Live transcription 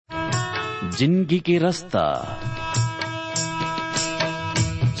जिंदगी के रास्ता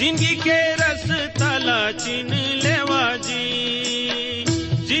जिंदगी के रास्ता ला चिन लेवा जी,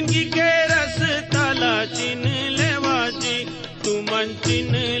 जिंदगी के रास्ता ला चिन लेवा जी, तू मन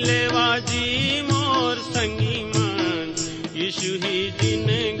चिन लेवा जी मोर संगी मन, यीशु ही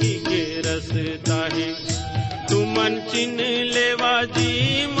जिंदगी के रास्ता है। तू मन चिन लेवा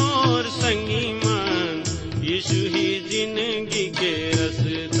जी मोर संगी मन, यीशु ही जिंदगी के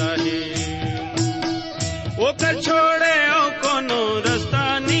रास्ता है। ओकर छोड़े ओ कोनो रास्ता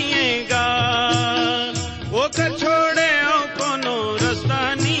निएगा, ओकर छोड़े ओ कोनो रास्ता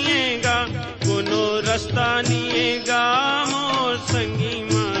निएगा, कोनो रास्ता निएगा मोर संगी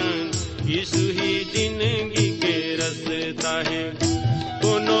मन, यीशु ही जिंदगी के रास्ता है।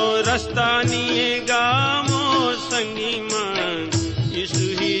 कोनो रास्ता निएगा मोर संगी मन, यीशु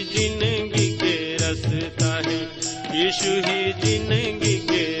ही जिंदगी के रास्ता है। यीशु ही जिंदगी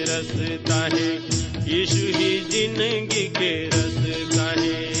के रास्ता है, यीशु ही जिंदगी के रास्ता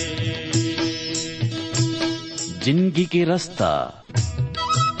है। जिंदगी के रास्ता।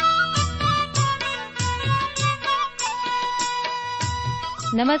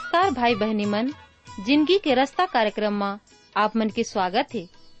 नमस्कार भाई बहनी मन, जिंदगी के रास्ता कार्यक्रम में आप मन के स्वागत है।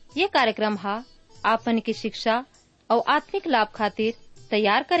 ये कार्यक्रम हा आप मन की शिक्षा और आत्मिक लाभ खातिर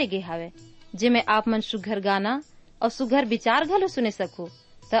तैयार करे गे हावे, जिमे आप मन सुघर गाना और सुघर विचार घलो सुने सको।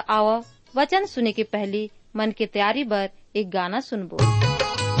 तो आओ वचन सुने के पहले मन के तैयारी बर एक गाना सुनबो।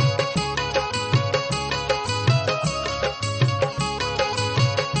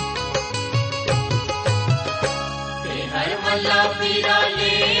 हर मल्ला पीरा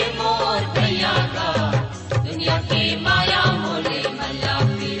ले मोर भैया का, दुनिया के माया मोले मल्ला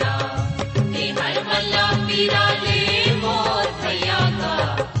पीरा। हर मल्ला पीरा ले मोर भैया का,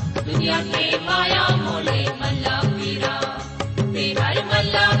 दुनिया के माया मोले मल्ला पीरा। हर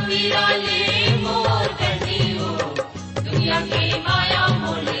मल्ला पीरा ले मोर गढ़ियो, दुनिया के माया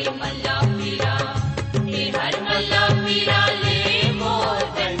मोले मल्ला पीरा। हर मल्ला पीरा ले मोर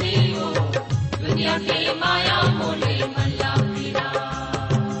गढ़ियो, दुनिया के माया मोले मल्ला पीरा।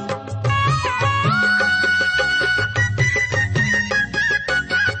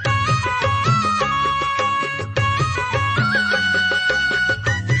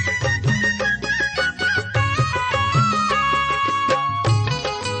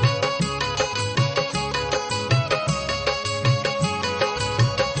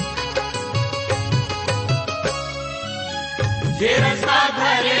 जे रास्ता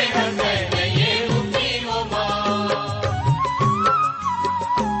धरे हंसे ये मुक्ति हो माँ,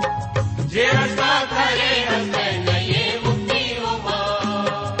 जे रास्ता धरे हंसे ये मुक्ति हो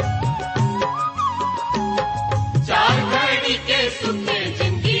माँ। चार घड़ी के सुखे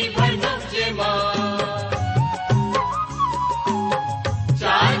जिंदगी भर नफजे माँ,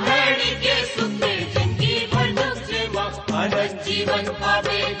 चार घड़ी के सुखे जिंदगी भर नफजे माँ। अनंत जीवन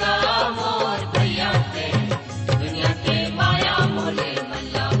पावेगा मोर भैया के, दुनिया के माया मोले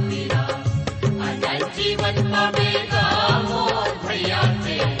मल्ला पीरा। अनंत जीवन पावेगा मोर भैया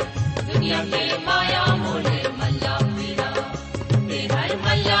के, दुनिया के माया मोले मल्ला पीरा। हर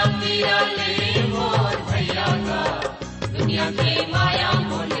मल्ला पीरा ले मोर भैया का, दुनिया के माया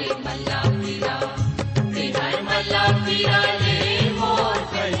मोले मल्ला पीरा। हर मल्ला पीरा ले मोर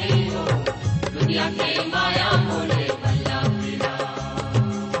कहियो, दुनिया के माया मोले मल्ला पीरा।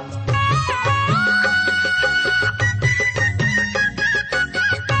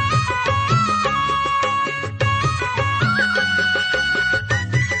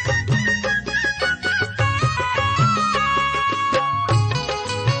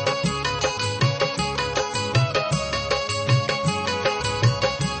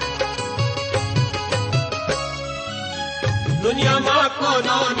 दुनिया माँ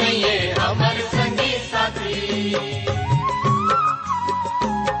कोनो नहीं है हमर संगी साथी,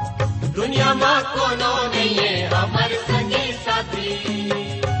 दुनिया माँ कोनो नहीं है हमर संगी साथी।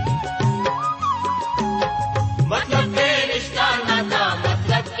 मतलब के रिश्ता नाता,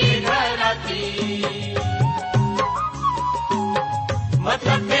 मतलब के घराती,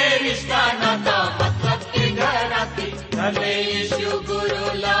 मतलब के रिश्ता नाता, मतलब के घराती। भले यीशु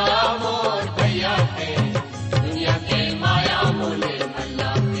गुरु ला मोर भैया के, दुनिया के माया मोले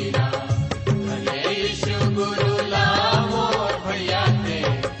मल्ला पीरा। भले यीशु गुरु ला मोर भैया के,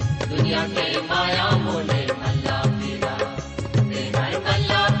 दुनिया के माया मोले मल्ला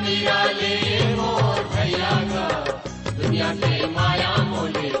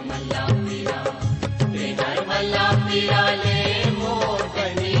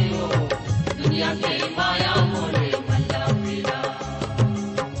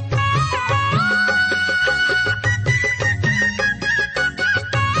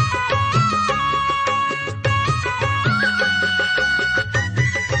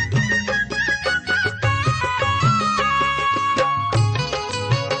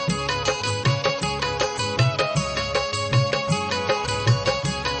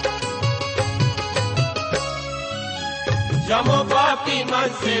जमो पापी मन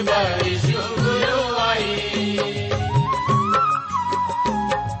से बरिशु गुरुआई,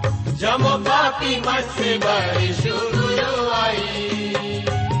 जमो पापी मन से बरिशु गुरुआई।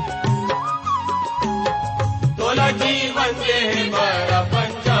 तोला जीवन दे बड़ा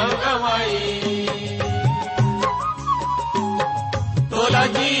पंचांग गवाई, तोला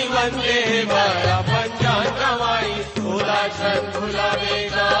जीवन दे बड़ा पंचांग गवाई। तोला छन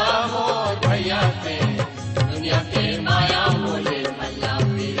भुलावेगा मोर भैया ते, दुनिया के माया मोले मल्ला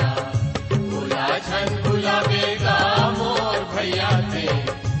पीरा। तोला छन भुलावेगा मोर भैया ते,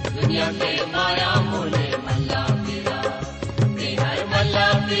 दुनिया के माया मोले मल्ला पीरा। बेहर मल्ला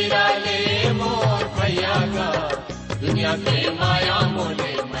पीरा ले मोर भैया का, दुनिया के माया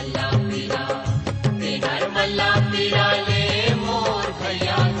मोले मल्ला पीरा। बेहर मल्ला पीरा ले मोर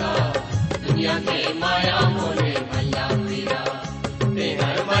भैया का, दुनिया के माया मोले मल्ला पीरा।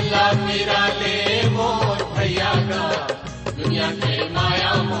 बेहर मल्ला पीरा ले मोर भैया का, दुनिया के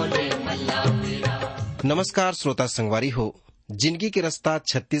माया मोले मल्ला पीरा। नमस्कार श्रोता संगवारी हो, जिंदगी के रास्ता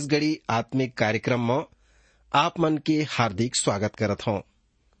छत्तीसगढ़ी आत्मिक कार्यक्रम में आप मन के हार्दिक स्वागत करत हूँ।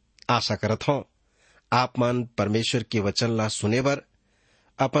 आशा करत हूँ आप मन परमेश्वर के वचन ला सुने बर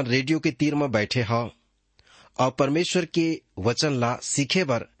अपन रेडियो के तीर में बैठे हो और परमेश्वर के वचन ला सीखे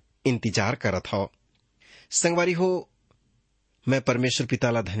बर इंतजार करत हो। संगवारी हो, मैं परमेश्वर पिता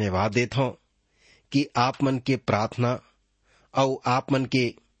ला धन्यवाद देता हूँ कि आप मन के प्रार्थना और आप मन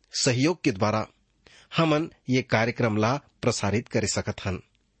के सहयोग के द्वारा हमन ये कार्यक्रम ला प्रसारित कर सकत हन।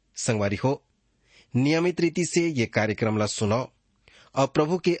 संगवारी हो, नियमित रीति से ये कार्यक्रम ला सुनो और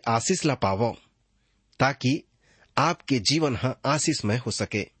प्रभु के आशीष ला पावो, ताकि आपके जीवन आशीषमय हो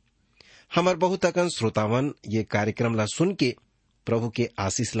सके। हमार बहुत अकन श्रोतावन ये कार्यक्रम ला सुन के प्रभु के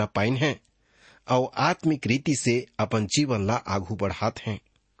आशीष ला पाइन हैं और आत्मिक रीति से अपन जीवन ला आगू बढ़ात हैं।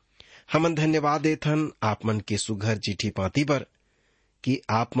 हमन धन्यवाद देथन आप मन के सुघर चिट्ठी पाती पर कि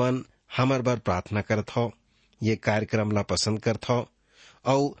आप मन हमर बर प्रार्थना करत हो, ये कार्यक्रम ला पसंद करत हो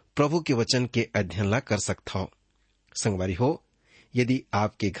और प्रभु के वचन के अध्ययन ला कर सकत हो। संगवारी हो, यदि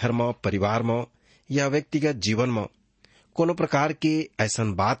आपके घर में, परिवार में या व्यक्तिगत जीवन में कोनो प्रकार के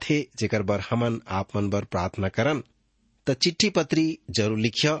ऐसन बात है जेकर बर हमन आप मन बर प्रार्थना करन, त चिट्ठी पत्री जरूर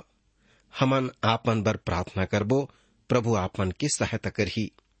लिखियो। हमन आप मन बर प्रार्थना करबो, प्रभु आप मन के सहायता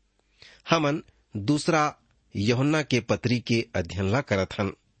करही। हमन दूसरा यूहन्ना के पत्री के अध्ययन ला करत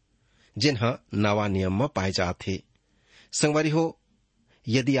हन, जिन्हा नवा नियम में पाए जाते। संगवारी हो,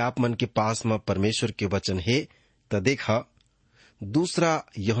 यदि आप मन के पास में परमेश्वर के वचन है तो देखा दूसरा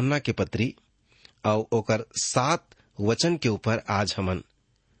यूहन्ना के पत्री और ओकर 7 वचन के ऊपर आज हमन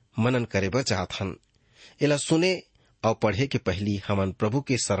मनन करे बर चाहत हन। एला सुने और पढ़े के पहली हमन प्रभु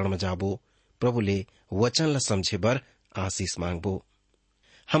के शरण में जाबो, प्रभु ले वचन ला समझे बर आशीष मांगबो।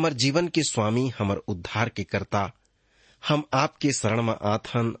 हमर जीवन के स्वामी, हमर उद्धार के कर्ता, हम आपके शरण में आत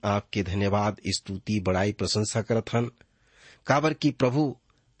हन। आपके धन्यवाद, स्तुति, बड़ाई, प्रशंसा करत हन, काबर की प्रभु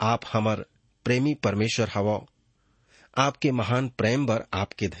आप हमर प्रेमी परमेश्वर हवो। आपके महान प्रेम बर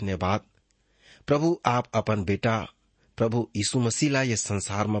आपके धन्यवाद। प्रभु आप अपन बेटा प्रभु यीशु मसीह ला ये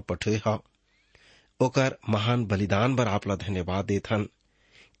संसार में पठोए हो, ओकर महान बलिदान बर आप ला धन्यवाद देथन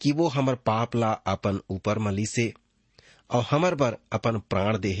कि वो हमर पाप ला अपन ऊपर मली से और हमर बर अपन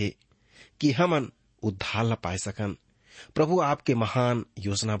प्राण देहे कि हमन उद्धार ला पाए सकन। प्रभु आपके महान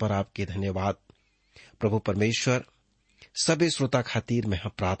योजना पर आपके धन्यवाद। प्रभु परमेश्वर, सबे श्रोता खातिर मैं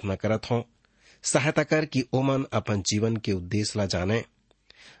प्रार्थना करत हूँ, सहायता कर कि ओमन अपन जीवन के उद्देश्य ला जाने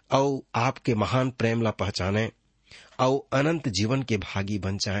और आपके महान प्रेम ला पहचाने और अनंत जीवन के भागी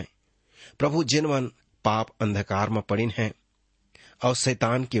बन जाए। प्रभु, जिन मन पाप अंधकार में पड़िन हैं और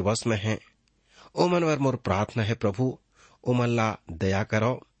शैतान के वश में हैं, ओमन वर मोर प्रार्थना है प्रभु, ओमन ला दया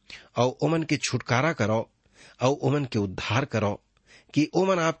करो और ओमन के छुटकारा करो और ओमन के उद्धार करो कि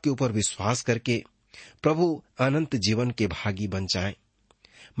ओमन आपके ऊपर विश्वास करके प्रभु अनंत जीवन के भागी बन जाए।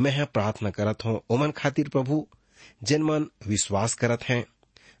 मैं प्रार्थना करत हूँ ओमन खातिर प्रभु, जिन मन विश्वास करत हैं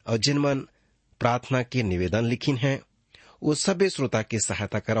और जिन मन प्रार्थना के निवेदन लिखिन हैं, वो सबे श्रोता के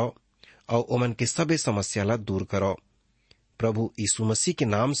सहायता करो और ओमन के सबे समस्या ला दूर करो। प्रभु यीशु मसीह के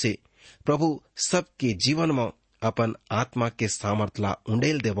नाम से प्रभु सबके जीवन में अपन आत्मा के सामर्थ ला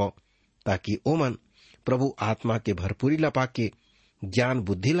उंडेल देवो, ताकि ओमन प्रभु आत्मा के भरपूरी ला पाके, ज्ञान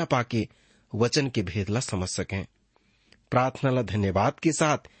बुद्धि ला पाके वचन के भेद ला समझ सकें। प्रार्थना ला धन्यवाद के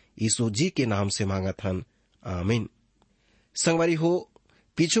साथ यीशु जी के नाम से मांगत हन, आमीन। संगवारी हो,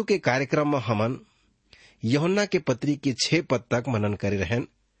 पीछू के कार्यक्रम में हमन यूहन्ना के पत्री के 6 पद तक मनन करे रहन,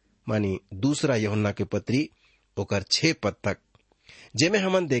 मानी दूसरा यूहन्ना के पत्री ओकर 6 पद तक, जेमे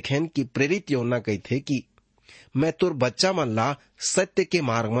हमन देखें कि प्रेरित यूहन्ना कहथे कि मैं तोर बच्चा मन ला सत्य के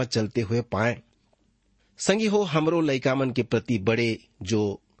मार्ग में चलते हुए पाए। संगी हो, हमरो लइका मन के प्रति बड़े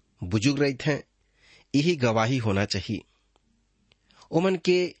जो बुजुर्ग रही थे, यही गवाही होना चाहिए। ओमन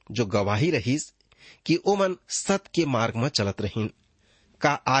के जो गवाही रहीस कि ओमन सत के मार्ग में चलत रहीन।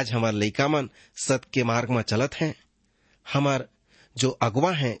 का आज हमार लइका मन सत के मार्ग में चलत हैं? हमार जो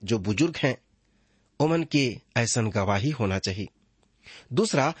अगवा हैं, जो बुजुर्ग हैं, ओमन के ऐसन गवाही होना चाहिए।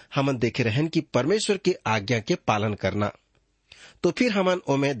 दूसरा, हमन देखे रहन कि परमेश्वर के आज्ञा के पालन करना। तो फिर हमन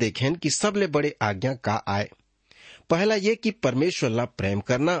ओमे देखें कि सबले बड़े आज्ञा का आए। पहला ये कि परमेश्वर ला प्रेम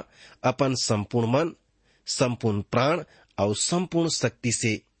करना अपन संपूर्ण मन, संपूर्ण प्राण और संपूर्ण शक्ति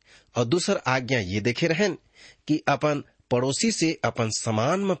से। और दूसर आज्ञा ये देखे रहन कि अपन पड़ोसी से अपन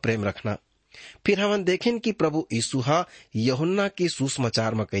समान में प्रेम रखना। फिर हमन देखें कि प्रभु यीशु यूहन्ना के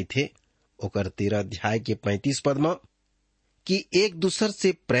सुसमाचार में कही थे, ओकर 13 अध्याय के 35 पद में, कि एक दूसर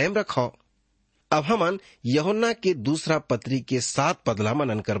से प्रेम रखो। अब हमन यूहन्ना के दूसरा पत्री के 7 पदला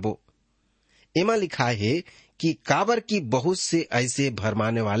मनन करबो। एमा लिखा है कि काबर की बहुत से ऐसे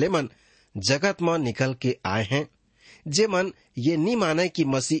भरमाने वाले मन जगत में निकल के आए हैं, जे मन ये नहीं माने कि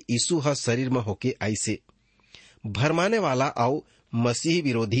मसीह यीशु शरीर में होके ऐसे भरमाने वाला और मसीह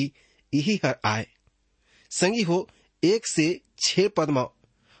विरोधी यही हर आए। संगी हो, 1 से 6 पद में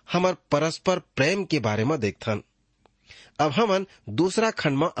हमर परस्पर प्रेम के बारे में देखथन। अब हमन दूसरा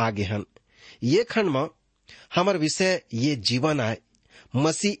खंड में आगे हन। ये खंड में हमर विषय ये जीवन आए,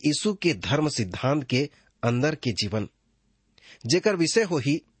 मसीह यीशु के धर्म सिद्धांत के अंदर के जीवन, जेकर विषय हो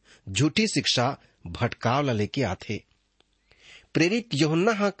ही झूठी शिक्षा भटकाव ला लेके आथे। प्रेरित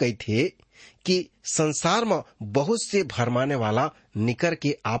यूहन्ना कही थे कि संसार में बहुत से भरमाने वाला निकर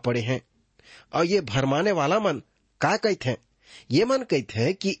के आ पड़े हैं। और ये भरमाने वाला मन का कहते हैं? ये मन कहते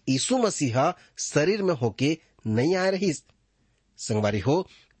हैं कि यीशु मसीहा शरीर में होके नहीं आए रही। संगवारी हो,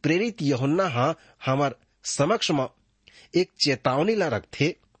 प्रेरित यूहन्ना हमार समक्ष में एक चेतावनी ला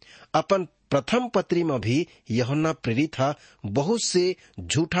रखते। अपन प्रथम पत्री में भी यूहन्ना प्रेरित बहुत से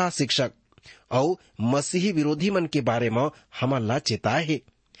झूठा शिक्षक और मसीही विरोधी मन के बारे में हमार ला चेताए है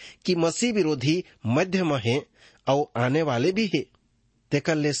कि मसीह विरोधी मध्य में है और आने वाले भी है,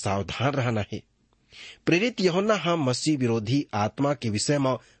 तेकर ले सावधान रहना है। प्रेरित यूहन्ना मसीह विरोधी आत्मा के विषय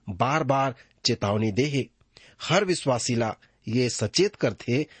में बार बार चेतावनी दे है। हर विश्वासी ला ये सचेत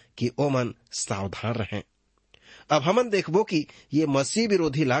करते कि ओमन सावधान रहें। अब हमन देखबो कि ये मसीह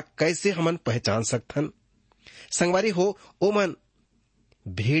विरोधी ला कैसे हमन पहचान सकथन। संगवारी हो, ओमन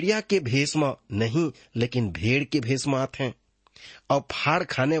भेड़िया के भेष में नहीं, लेकिन भेड़ के भेष में आते हैं और फाड़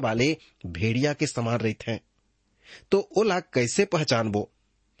खाने वाले भेड़िया के समान रहते हैं। तो ओला कैसे पहचानबो?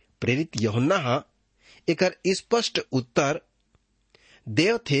 प्रेरित यूहन्ना एकर स्पष्ट उत्तर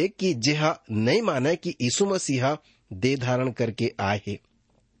देव थे कि जेहा नहीं माने कि यीशु मसीहा देह धारण करके आए है,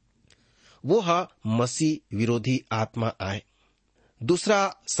 वो मसीह विरोधी आत्मा आए। दूसरा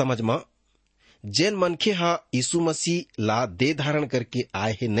समझ में, जैन मनखे यीशु मसीह ला देह धारण करके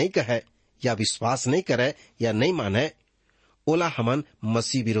आए है नहीं कहे या विश्वास नहीं करे या नहीं माने, ओला हमन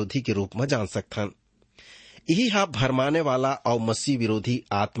मसीह विरोधी के रूप में जान सकथन। यही भरमाने वाला और मसीह विरोधी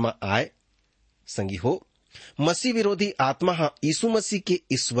आत्मा आए। संगी हो, मसीह विरोधी आत्मा यीशु मसीह के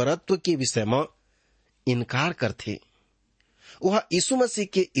ईश्वरत्व के विषय में इनकार करते। वह यीशु मसीह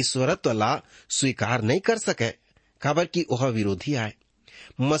के ईश्वरत्व ला स्वीकार नहीं कर सके, काबर की वह विरोधी आए।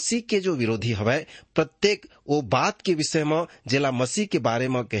 मसीह के जो विरोधी हवे, प्रत्येक वो बात के विषय में जेला मसीह के बारे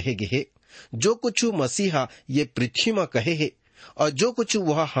में कहे गे, जो कुछ मसीहा ये पृथ्वी में कहे है और जो कुछ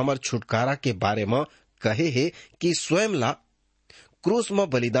वह हमर छुटकारा के बारे में कहे है कि स्वयं ला क्रूस में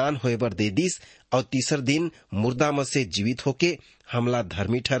बलिदान होए बर दे दीस और तीसर दिन मुर्दा में से जीवित होके हमला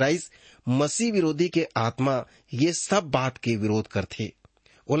धर्मी ठहराइस। मसीह विरोधी के आत्मा ये सब बात के विरोध करते,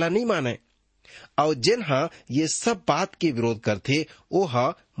 ओला नहीं माने। और जिन ये सब बात के विरोध करते,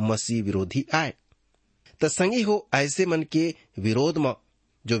 वो मसीह विरोधी आए। तो संगी हो, ऐसे मन के विरोध में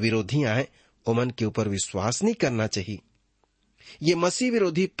जो विरोधी आए, ओमन के ऊपर विश्वास नहीं करना चाहिए। ये मसीह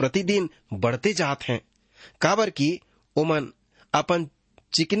विरोधी प्रतिदिन बढ़ते जाते हैं, काबर की ओमन अपन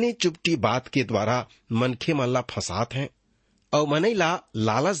चिकनी चुपटी बात के द्वारा मनखे मन ला फंसात हैं और मनई ला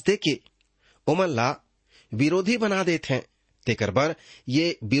लालच देके ओमन ला विरोधी बना देते हैं। तेकर बर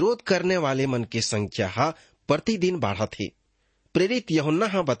ये विरोध करने वाले मन की संख्या प्रतिदिन बढ़त है। प्रेरित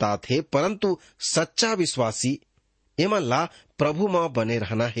यूहन्ना बताते, परंतु सच्चा विश्वासी एमन ला प्रभु में बने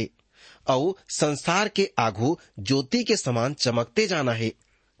रहना है और संसार के आगू ज्योति के समान चमकते जाना है।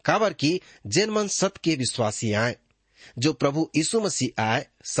 काबर की जिन मन सत के विश्वासी आए, जो प्रभु यीशु मसीह आए,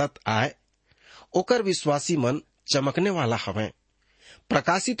 सत आए, ओकर विश्वासी मन चमकने वाला हवे।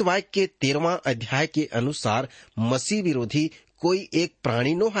 प्रकाशित वाक्य के 13वां अध्याय के अनुसार मसीह विरोधी कोई एक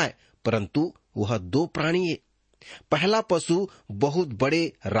प्राणी नो है, परंतु वह 2 प्राणी है। पहला पशु बहुत बड़े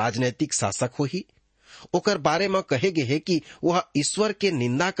राजनीतिक शासक हो ही, ओकर बारे में कहे गे है कि वह ईश्वर के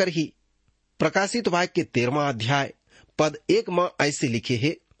निंदा कर ही। प्रकाशित वाक्य के 13वां अध्याय पद 1 में ऐसे लिखे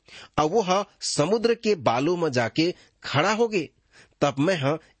है, अब वह समुद्र के बालू में जाके खड़ा हो गए। तब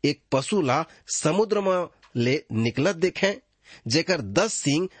मैं एक पशु ला समुद्र में ले निकलत देखे, जेकर 10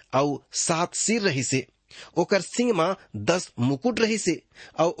 सींग और 7 सिर रही से। ओकर सिंह में 10 मुकुट रही से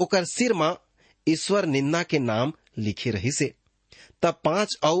और ओकर सिर में ईश्वर निंदा के नाम लिखे रही से। तब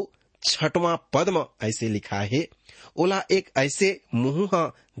 5 और 6वां पद में ऐसे लिखा है, ओला एक ऐसे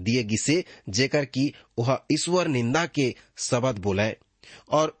मुंह दिए गिसे जेकर की वह ईश्वर निंदा के शब्द बोले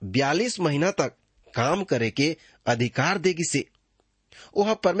और 42 महीना तक काम करे के अधिकार दे गिसे।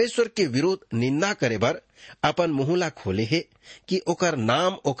 वह परमेश्वर के विरुद्ध निंदा करे बर अपन मुहला खोले है कि ओकर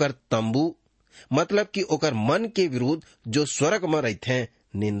नाम ओकर तंबू मतलब कि ओकर मन के विरुद्ध जो स्वर्ग में रहते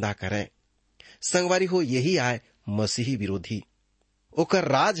निंदा करे। संगवारी हो, यही आए मसीही विरोधी। ओकर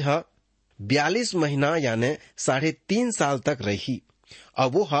राज 42 महीना यानी 3.5 साल तक रही।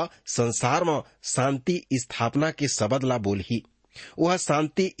 अब वह संसार में शांति स्थापना के शब्द ला बोलही। वह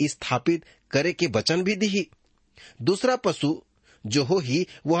शांति स्थापित करे के वचन भी दी। दूसरा पशु जो हो ही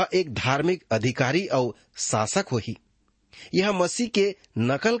वह एक धार्मिक अधिकारी और शासक हो ही। यह मसीह के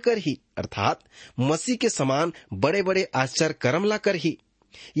नकल कर ही, अर्थात मसीह के समान बड़े बड़े आश्चर्य कर्म ला कर ही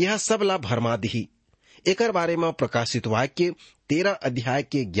यह सब ला भरमा दी। एकर बारे में प्रकाशित वाक्य 13 अध्याय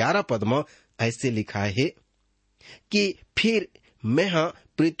के 11 पद में ऐसे लिखा है कि फिर मैं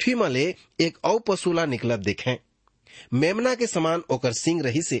पृथ्वी में ले एक और पशु ला निकलत देखे। मेमना के समान ओकर सिंग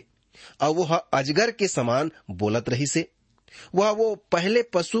रही से और वह अजगर के समान बोलत रही से। वह वो पहले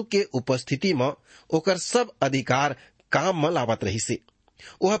पशु के उपस्थिति में ओकर सब अधिकार काम में लावत रही से।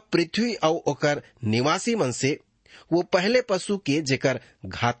 वह पृथ्वी और ओकर निवासी मन से वो पहले पशु के जेकर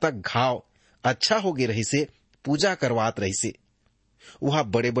घातक घाव अच्छा हो गए रही से पूजा करवात रही से। वह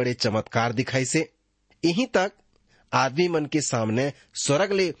बड़े बड़े चमत्कार दिखाई से। यहीं तक आदमी मन के सामने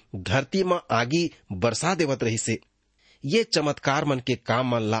स्वर्ग ले धरती में आगी बरसा देवत रही से। ये चमत्कार मन के काम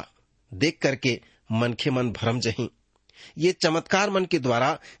मन ला देख करके मनखे मन भरम जही। ये चमत्कार मन के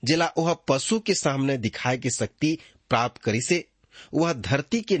द्वारा जिला वह पशु के सामने दिखाए के शक्ति प्राप्त करी से वह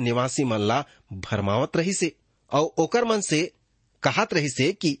धरती के निवासी मन ला भरमावत रही से और ओकर मन से कहत रही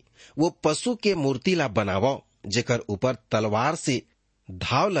से कि वो पशु के मूर्ति ला बनावो जेकर ऊपर तलवार से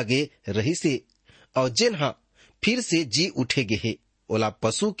धाव लगे रही से और जिन्हा फिर से जी उठेगे है। ओला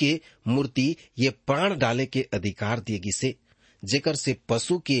पशु के मूर्ति ये प्राण डाले के अधिकार दिएगी से जेकर से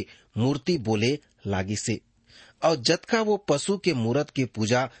पशु के मूर्ति बोले लागी से। और जतका वो पशु के मूर्त के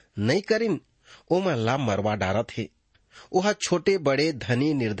पूजा नहीं करिन ओमन ला मरवा डारत है। वह छोटे बड़े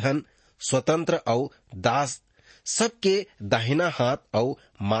धनी निर्धन स्वतंत्र और दास सबके दाहिना हाथ और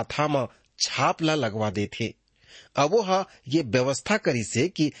माथा में छाप ला लगवा देथे। अब वह ये व्यवस्था करी से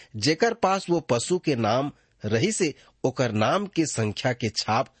कि जेकर पास वो पशु के नाम रही से ओकर नाम के संख्या के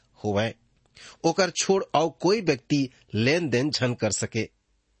छाप होवे, ओकर छोड़ और कोई व्यक्ति लेन देन झन कर सके।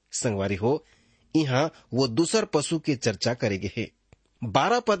 संगवारी हो, यहाँ वो दूसर पशु के चर्चा करेगे है।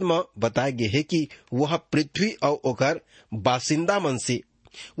 12 पद में बताए गए है कि वह पृथ्वी और ओकर बासिंदा मन से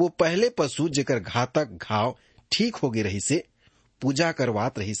वो पहले पशु जेकर घातक घाव ठीक हो गए रही से पूजा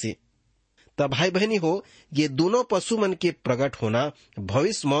करवात रही से। तब भाई बहनी हो, ये दोनों पशु मन के प्रकट होना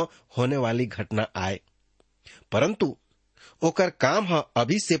भविष्य में होने वाली घटना आए, परंतु ओकर काम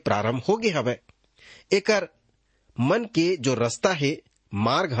अभी से प्रारंभ हो गए हवे। एकर मन के जो रास्ता है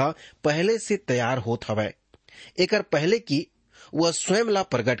मार्ग पहले से तैयार होत हवे। एकर पहले की वह स्वयं ला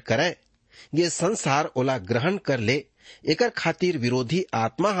प्रकट करे, ये संसार ओला ग्रहण कर ले। एकर खातिर विरोधी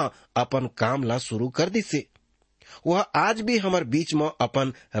आत्मा अपन काम ला शुरू कर दी से। वह आज भी हमार बीच में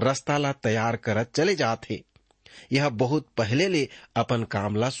अपन रास्ता ला तैयार करत चले जात है। यह बहुत पहले ले अपन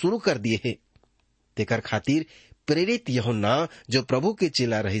काम ला शुरू कर दिए है। तेकर खातिर प्रेरित यूहन्ना जो प्रभु के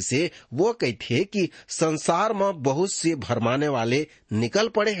चेला रही से वो कहते कि संसार में बहुत से भरमाने वाले निकल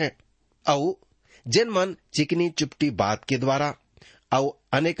पड़े हैं और जिन मन चिकनी चुपटी बात के द्वारा और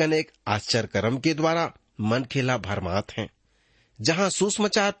अनेक अनेक आश्चर्य कर्म के द्वारा मन खेला भरमात हैं। जहाँ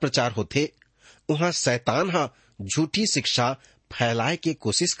सुसमाचार प्रचार होते वहाँ शैतान झूठी शिक्षा फैलाए के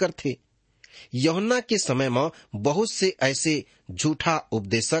कोशिश करते। यूहन्ना के समय में बहुत से ऐसे झूठा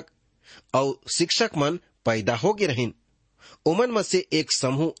उपदेशक और शिक्षक मन पैदा हो गए रहीन। उमन में से एक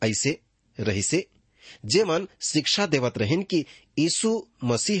समूह ऐसे रही से जे मन शिक्षा देवत रहीन कि यीशु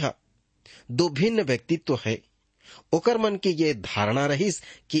मसीह दो भिन्न व्यक्तित्व है। ओकर मन के ये धारणा रहीस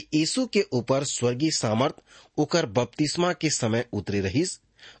कि यीशु के ऊपर स्वर्गीय सामर्थ ओकर बपतिस्मा के समय उतरी रहीस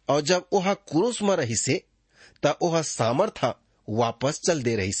और जब वह क्रूस में रही से त वह सामर्थ वापस चल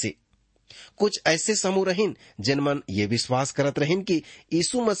दे रही से। कुछ ऐसे समूह रहीन जिन मन ये विश्वास करत रहीन कि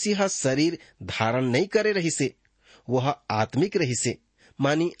यीशु मसीह शरीर धारण नहीं करे रही से, वह आत्मिक रही से,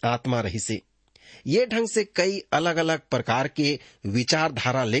 मानी आत्मा रही से। ये ढंग से कई अलग अलग प्रकार के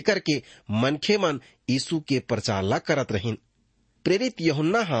विचारधारा लेकर के मनखे मन यीशु के प्रचार ला करत रहीन। प्रेरित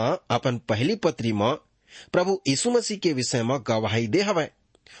यूहन्ना अपन पहली पत्री में प्रभु यीशु मसीह के विषय में गवाही दे हवै।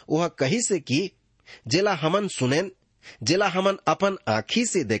 वह कही से कि जेला हमन सुनेन, जेला हमन अपन आँखी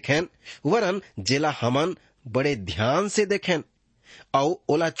से देखेन, वरन जेला हमन बड़े ध्यान से देखेन और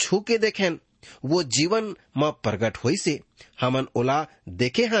ओला छू के देखेन, वो जीवन में प्रकट होई से हमन ओला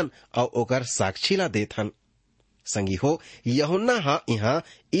देखे हन और ओकर साक्षी ला देत हन। संगी हो, यूहन्ना यहाँ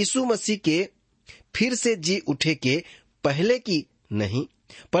यीशु मसीह के फिर से जी उठे के पहले की नहीं,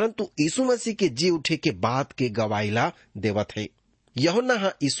 परंतु यीशु मसीह के जी उठे के बाद के गवाहीला देवत है।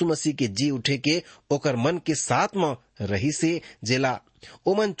 यूहन्ना यीशु मसीह के जी उठे के ओकर मन के साथ में रही से, जेला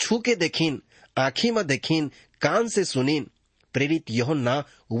ओमन छू के देखीन, आँखी में देखीन, कान से सुनीन। प्रेरित यूहन्ना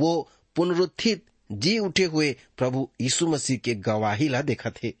वो पुनरुत्थित जी उठे हुए प्रभु यीशु मसीह के गवाही ला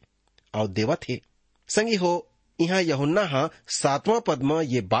देखत है और देवत है। संगी हो, यहाँ यूहन्ना 7वां पद में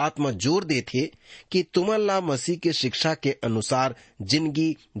ये बात में जोर देते कि तुमन ला मसीह के शिक्षा के अनुसार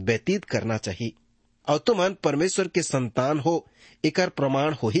जिंदगी व्यतीत करना चाहिए और तुमन परमेश्वर के संतान हो। एकर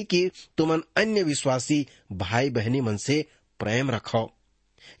प्रमाण हो ही कि तुमन अन्य विश्वासी भाई बहनी मन से प्रेम रखो।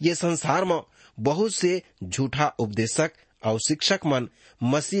 ये संसार में बहुत से झूठा उपदेशक और शिक्षक मन,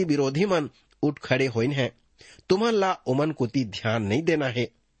 मसीह विरोधी मन उठ खड़े होइन है। तुमन ला उमन कोती ध्यान नहीं देना है,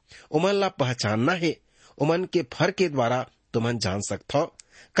 उमन ला पहचानना है। उमन के फर के द्वारा तुमन जान सकथो,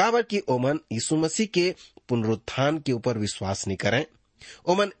 काबर कि ओमन यीशु मसीह के पुनरुत्थान के ऊपर विश्वास नहीं करें,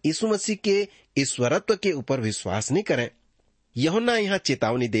 ओमन यीशु मसीह के ईश्वरत्व के ऊपर विश्वास नहीं करें। यूहन्ना यहाँ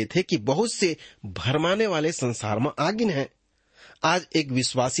चेतावनी देते कि बहुत से भरमाने वाले संसार में आगिन है। आज एक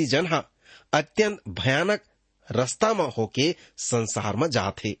विश्वासी जन अत्यंत भयानक रास्ता में होके संसार में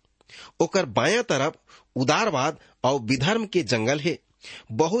जाते। ओकर बाया तरफ उदारवाद और विधर्म के जंगल है।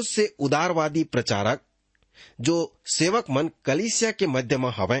 बहुत से उदारवादी प्रचारक जो सेवक मन कलीसिया के मध्य में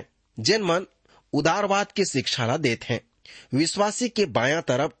हवे, जिन मन उदारवाद के शिक्षा ला देते हैं। विश्वासी के बाया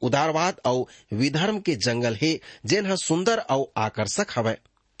तरफ उदारवाद और विधर्म के जंगल है, जिन सुंदर और आकर्षक हवे,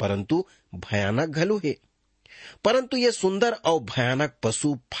 परंतु भयानक घलू है। परंतु ये सुंदर और भयानक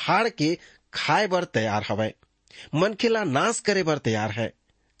पशु फाड़ के खाए बर तैयार हवे, मनखे ला नाश करे बर तैयार है,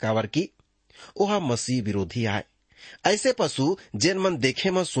 काबर की ओहा मसीह विरोधी आए। ऐसे पशु जिन मन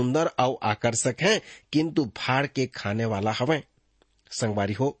देखे में सुंदर और आकर्षक हैं, किंतु फाड़ के खाने वाला हवे।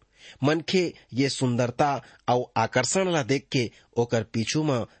 संगवारी हो, मनखे ये सुंदरता और आकर्षण ला देख के ओकर पीछू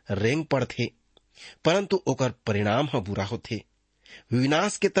में रेंग पड़थे, परंतु ओकर परिणाम बुरा होथे,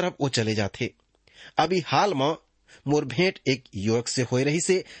 विनाश के तरफ वो चले जाथे। अभी हाल में मोर भेंट एक युवक से होए रही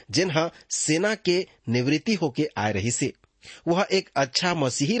से, जिन्हा सेना के निवृत्ति होके आए रही से। वह एक अच्छा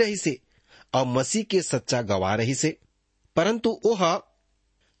मसीही रही से और मसीह के सच्चा गवाह रही से, परंतु वह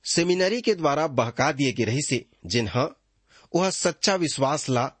सेमिनरी के द्वारा बहका दिए गए रही से, जिन्हा वह सच्चा विश्वास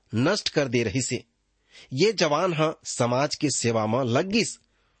ला नष्ट कर दे रही से। ये जवान समाज के सेवा में लगिस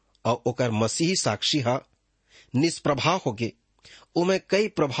और ओकर मसीही साक्षी निष्प्रभाव हो गए। उमें कई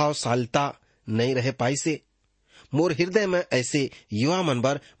प्रभावशालिता नहीं रह पाई से। मोर हृदय में ऐसे युवा मन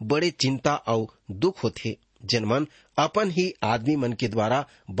बर बड़े चिंता और दुख होते, जिन मन अपन ही आदमी मन के द्वारा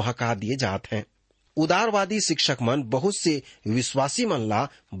बहका दिए जाते हैं। उदारवादी शिक्षक मन बहुत से विश्वासी मन ला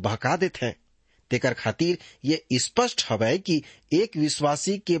बहका देते हैं। तेकर खातिर ये स्पष्ट हवे कि एक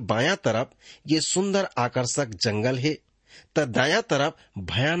विश्वासी के बाया तरफ ये सुंदर आकर्षक जंगल है, तो दाया तरफ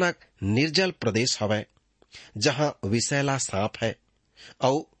भयानक निर्जल प्रदेश हवे, जहाँ विषैला सांप है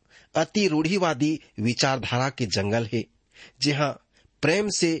और अति रूढ़िवादी विचारधारा के जंगल है, जहाँ प्रेम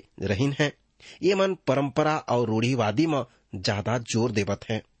से रहीन है। ये मन परंपरा और रूढ़िवादी में ज्यादा जोर देवत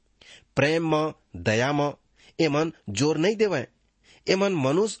है। प्रेम में, दया में ये मन जोर नहीं देवे। ये मन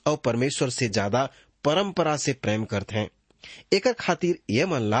मनुष्य और परमेश्वर से ज्यादा परंपरा से प्रेम करते हैं। एकर खातिर ये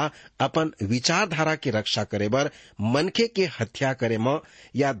मन ला अपन विचारधारा के रक्षा करे बर मनखे के हत्या करे में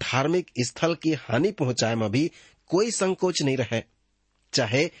या धार्मिक स्थल की हानि पहुंचाए में भी कोई संकोच नहीं रहे,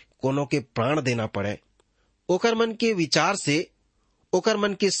 चाहे कोनो के प्राण देना पड़े। ओकर मन के विचार से, ओकर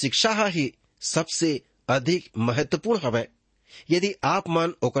मन के शिक्षा ही सबसे अधिक महत्वपूर्ण हवे। यदि आप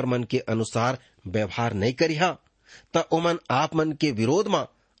मन ओकर मन के अनुसार व्यवहार नहीं करिहा, त ओमन आप मन के विरोध में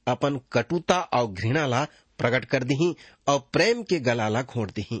अपन कटुता और घृणा ला प्रकट कर दही और प्रेम के गला ला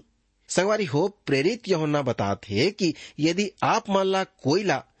घोट दही। संगवारी हो, प्रेरित यूहन्ना बताते कि यदि आप मन ला कोई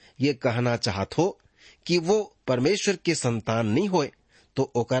ला ये कहना चाहत हो कि वो परमेश्वर के संतान नहीं होए,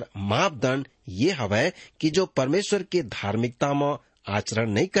 तो ओकर मापदंड ये हवे कि जो परमेश्वर के धार्मिकता में आचरण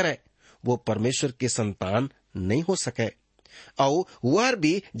नहीं करे, वो परमेश्वर के संतान नहीं हो सके। और वह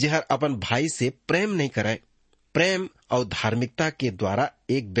भी जेहर अपन भाई से प्रेम नहीं करे। प्रेम और धार्मिकता के द्वारा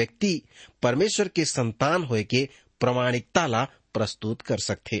एक व्यक्ति परमेश्वर के संतान होए के प्रमाणिकता ला प्रस्तुत कर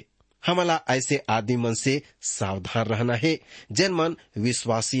सकते। हमला ऐसे आदमी मन से सावधान रहना है जिन मन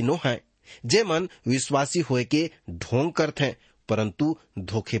विश्वासी नो है, जे मन विश्वासी होए के ढोंग करते परंतु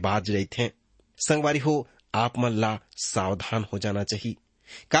धोखेबाज रहते। संगवारी हो, आप मन ला सावधान हो जाना चाहिए।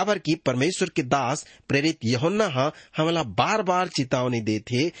 काबर की परमेश्वर के दास प्रेरित यूहन्ना हमला बार बार चेतावनी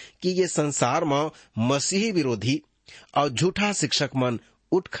देते कि ये संसार में मसीही विरोधी और झूठा शिक्षक मन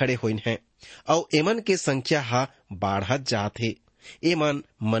उठ खड़े हुए हैं और एमन के संख्या बढ़त जात है। एमन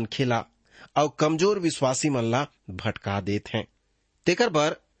मनखेला और कमजोर विश्वासी मन ला भटका देते हैं। तेकर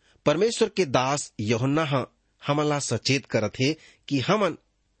बर परमेश्वर के दास यूहन्ना हमला सचेत करत है कि हमन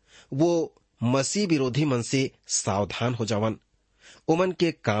वो मसीह विरोधी मन से सावधान हो जावन। ओमन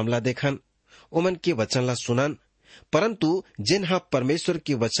के काम ला देखन, ओमन के वचन ला सुनन, परंतु जिन परमेश्वर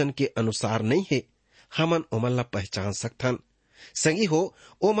के वचन के अनुसार नहीं है, हमन ओमन ला पहचान सकथन। संगी हो,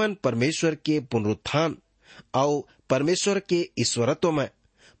 ओमन परमेश्वर के पुनरुत्थान और परमेश्वर के ईश्वरत्व में,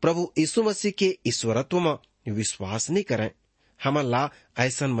 प्रभु यीशु मसीह के ईश्वरत्व में विश्वास नहीं करें। हमन ला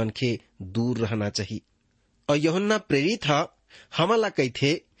ऐसन मन के दूर रहना चाहिए। और यूहन्ना प्रेरित हमन ला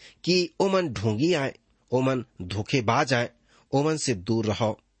कहथे कि ओमन ढोंगी आए, ओमन धोखेबाज आए, ओमन से दूर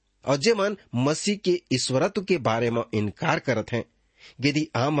रहो। और जे मन मसीह के ईश्वरत्व के बारे में इनकार करत हैं, यदि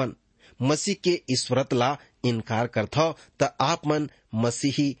आमन मसीह के ईश्वरत्व ला इनकार करत हो तो आप मन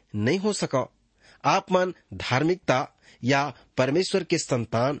मसीही नहीं हो सको। आप मन धार्मिकता या परमेश्वर के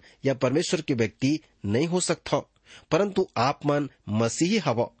संतान या परमेश्वर के व्यक्ति नहीं हो सकते, परंतु आप मन मसीही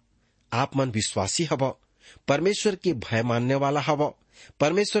हवो, आप मन विश्वासी हवो, परमेश्वर के भय मानने वाला हवो,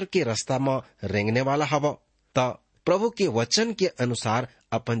 परमेश्वर के रास्ता में रेंगने वाला हवो। तो प्रभु के वचन के अनुसार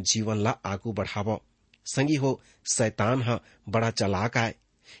अपन जीवन ला आगू बढ़ावो। संगी हो, शैतान बड़ा चालाक आए।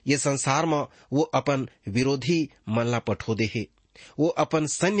 ये संसार में वो अपन विरोधी मन ला पठो दे है, वो अपन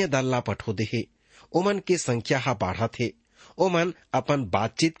सैन्य दल ला पठो दे है। ओमन के संख्या बढ़त है। ओमन अपन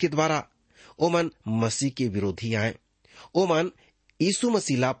बातचीत के द्वारा ओमन मसीह के विरोधी आए। ओमन यीशु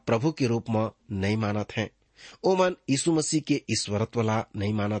मसीह ला प्रभु के रूप में नहीं मानत हैं। ओमन यीशु मसीह के ईश्वरत्व ला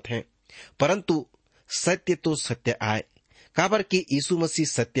नहीं मानत हैं। परंतु सत्य तो सत्य आए, काबर के यीशु मसीह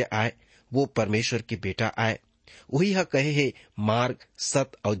सत्य आए, वो परमेश्वर के बेटा आए। वही कहे है, मार्ग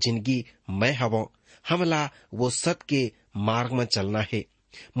सत और जिंदगी मैं हवो। हमला वो सत के मार्ग में चलना है।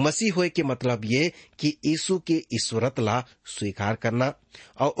 मसीह होए के मतलब ये कि यीशु के ईश्वरत्व ला स्वीकार करना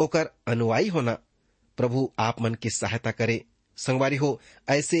और ओकर अनुयायी होना। प्रभु आप मन की सहायता करे। संगवारी हो,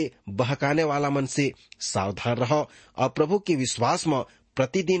 ऐसे बहकाने वाला मन से सावधान रहो और प्रभु के विश्वास में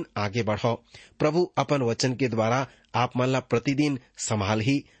प्रतिदिन आगे बढ़ो। प्रभु अपन वचन के द्वारा आप मन ला प्रतिदिन संभाल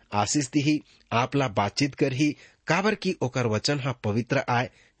ही, आशीष दी, आप ला बातचीत कर ही, काबर की ओकर वचन पवित्र आए,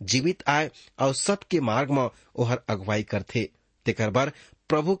 जीवित आए और सत्य के मार्ग में ओहर अगुवाई करथे। तेकर बर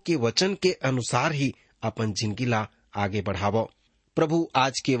प्रभु के वचन के अनुसार ही अपन जिंदगी ला आगे बढ़ावो। प्रभु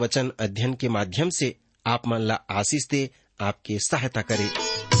आज के वचन अध्ययन के माध्यम से आप मन ला आशीष दे, आपके सहायता करे।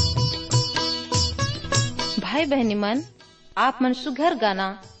 भाई बहनी मन, आप मन सुघर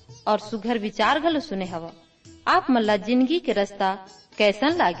गाना और सुघर विचार घलो सुने हवा। आप मन ला जिंदगी के रास्ता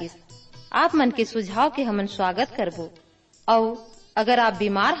कैसन लागिस? आप मन के सुझाव के हमन स्वागत करबो। और अगर आप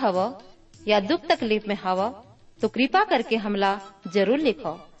बीमार हवा या दुख तकलीफ में हवा तो कृपा करके हमला जरूर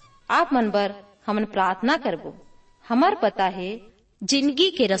लिखो। आप मन बर हमन प्रार्थना करबो। हमार पता है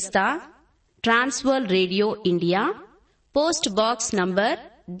जिंदगी के रास्ता, trans world radio India, post box number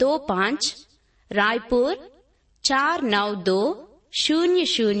 25, Raipur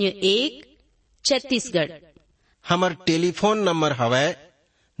 492001, Chhattisgarh. हमार टेलीफोन नंबर हवै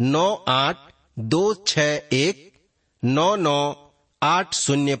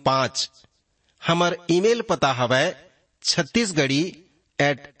 9826199805। हमार ईमेल पता हवै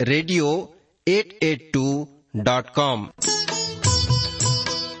छत्तीसगढ़ी@radio882.com।